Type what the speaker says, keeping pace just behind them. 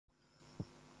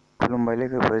खुलुमबाय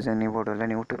लोगोफोर, जोंनि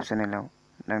बड'लेण्ड इउटुब चेनेलाव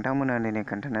नोंथांमोनहा दिनै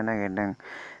खोन्थानो नागिरदों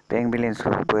बेंक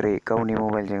बेलेन्सखौ बोरै गावनि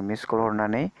मबाइलजों मिस कल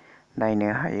हरनानै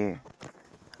नायनो हायो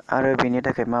आरो बेनि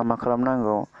थाखाय मा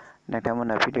खालामनांगौ।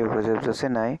 नोंथांमोनहा भिडिअखौ जोबजासे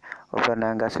नाय, अब्लानो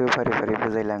आं गासैबो फारि फारि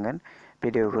बुजायलांगोन।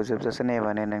 भिडिअखौ जोबजासे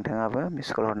नायबानो नोंथाङाबो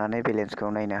मिस कल हरनानै बेलेन्सखौ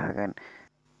नायनो हागोन।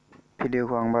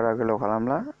 भिडिअखौ आं बारा गोलाव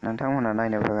खालामला, नोंथांमोनहा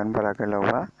नायनो हागोन बारा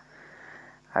गोलावबा।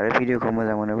 आरो भिडिअखौ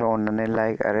मोजां मोनोबा अननानै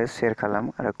लाइक आरो शेयार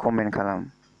खालाम आरो कमेन्ट खालाम।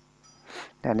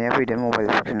 दानिया फैदो मबाइल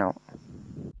स्क्रिनाव।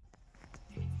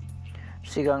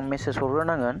 सिगां मेसेज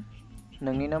हरग्रोनांगोन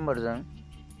नोंनि नाम्बारजों।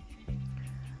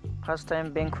 फार्स्ट टाइम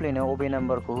बेंक खुलिनायाव अबे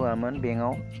नाम्बारखौ होआमोन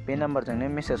बेंकआव, बे नाम्बारजोंनो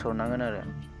मेसेज हरनांगोन आरो।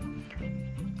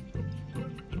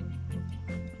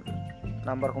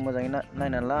 नाम्बारखौ मोजाङै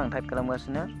नायनानै ला, आं टाइप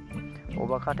खालामगासिनो।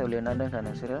 अबेबा खाथायाव लिरना दोनखा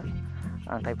नोंसोरो,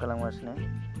 आं टाइप खालामगासिनो।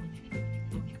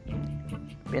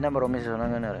 बे नाम्बाराव मेसेज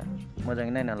हरनांगोन आरो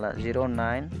मोजाङै नायनानै ला।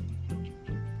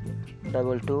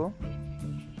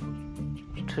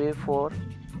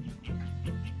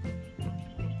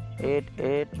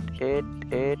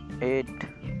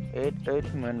 092234888888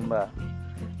 मोनबा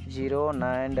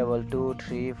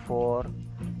 092234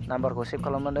 नाम्बारखौ सेभ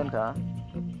खालामना दोनखा।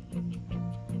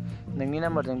 नोंनि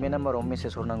नाम्बारजों बे नाम्बाराव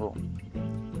मेसेज हरनांगौ।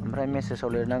 ओमफ्राय मेसेजाव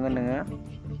लिरनांगोन नोङो,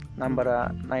 नाम्बारा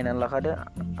नायनानै लाखादो,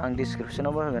 आं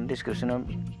डिसक्रिपसनावबो होगोन,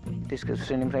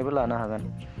 डिसक्रिपसननिफ्रायबो लानो हागोन।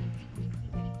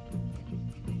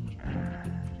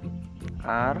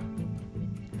 REG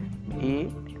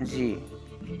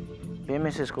बे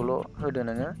मेसेजखौल' होदो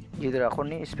नोङो, गिदिर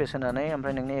आखरनि स्पेस होनानै,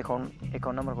 ओमफ्राय नोंनि एकाउन्ट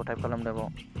नाम्बारखौ टाइप खालामदो बाव।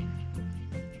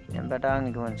 ओमफ्राय दा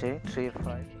आंनिखौ होनसै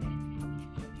 35।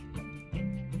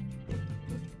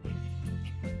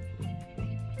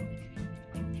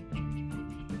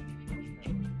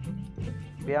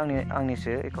 बे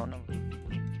आंनिसो एकाउन्ट नाम्बार।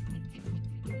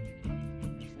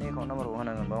 नोंसिनि एकाउन्ट नाम्बारखौ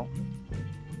होनांगोन बाव।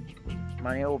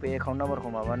 माने अबे एकाउन्ट नाम्बारखौ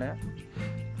माबानो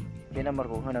बे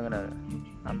नाम्बारखौ होनांगोन आरो।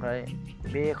 ओमफ्राय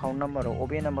बे एकाउन्ट नाम्बाराव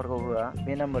अबे नाम्बारखौ होआ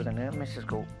बे नाम्बारजोंनो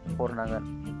मेसेजखौ हरनांगोन।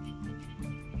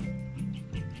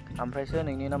 ओमफ्रायसो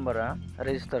नोंनि नाम्बारा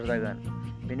रेजिस्टार जागोन।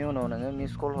 बेनि उनाव नोङो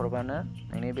मिस कल हरबानो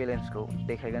नोंनि बेलेन्सखौ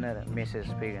देखायगोन आरो मेसेज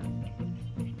फैगोन।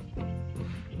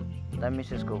 दा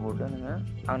मेसेजखौ हरदो नोङो।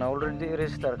 आंना अलरेडि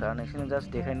रेजिस्टारखा, नोंसोरनो जास्ट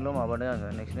देखायनोल' माबादों आङो।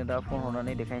 नोंसोरनो दा फन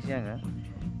हरनानै देखायनोसै आङो।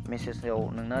 मेसेजाव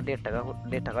नोंना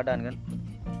 1.5 थाखा दानगोन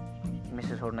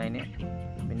मेसेज हरनायनि।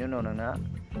 बेनि उनाव नोंना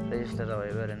रेजिस्टार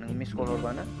जाबायबो आरो नों मिस कल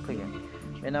हरबानो फैगोन।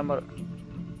 बे नाम्बार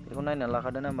बेखौ नायनानै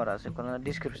लाखादो, नाम्बारा सेभ खालामना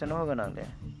डिसक्रिपसनाव होगोन आं दे।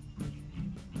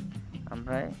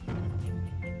 ओमफ्राय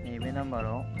नैबे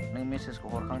नाम्बाराव नों मेसेजखौ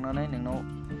हरखांनानै नोंनाव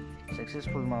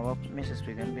साक्सेसफुल माबा मेसेज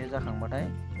फैगोन। बे जाखांबाथाय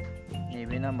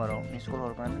नैबे नाम्बाराव मिस कल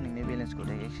हरबानो नोंनि बेलेन्सखौ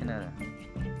देखायसिगोन आरो।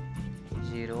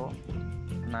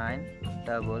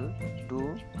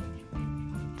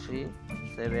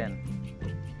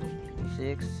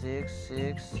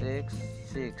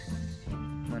 0922376666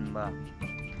 मोनबा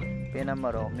बे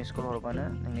नाम्बाराव मिस कल हरबानो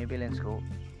नोंनि बेलेन्सखौ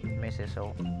मेसेजाव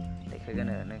देखायगोन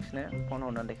आरो। नोंसोरनो फन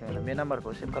हरनानै देखायगोन। बे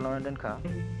नाम्बारखौ सेभ खालामना दोनखा,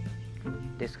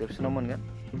 डिसक्रिपसनाव मोनगोन।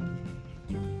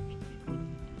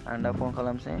 आं दा फन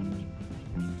खालामसै।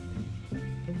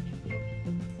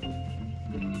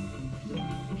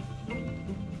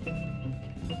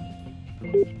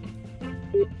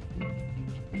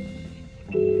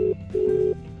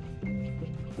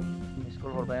 मिस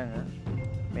कल हरबाय आङो,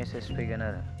 मेसेज फैगोन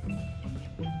आरो।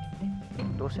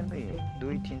 दसेनो फैयो,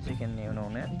 2-3 सेकेन्डनि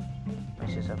उनावनो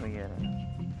मेसेजआ फैयो आरो।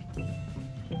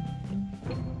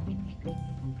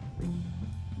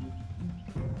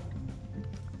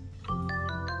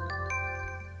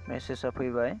 मेसेजआ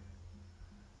फैबाय,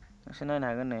 नोंसोर नायनो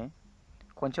हागोन। नै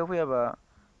खनसेयाव फैयाबा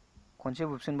खनसे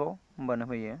बुफिनबाव, होमबानो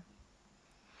फैयो।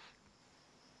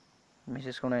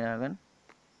 मेसेजखौ नायनो हागोन।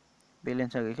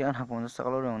 बेलेन्सआ गैखाया, आंना 50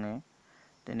 थाखाल' दं। नै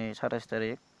दिनै 27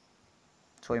 तारिख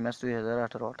 6 मार्च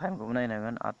 2018। टाइमखौबो नायनो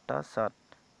हागोन, 8:07।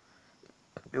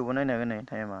 बेयावबो नायनो हागोन। नै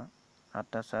टाइमा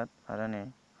 8:07 आरो नै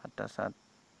 8:07।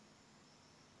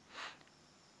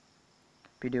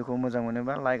 भिडिअखौ मोजां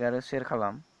मोनोबा लाइक आरो शेयार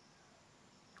खालाम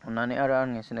अननानै, आरो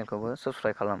आंनि चेनेलखौबो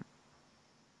साबस्क्राइब खालाम।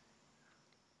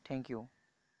 Thank you.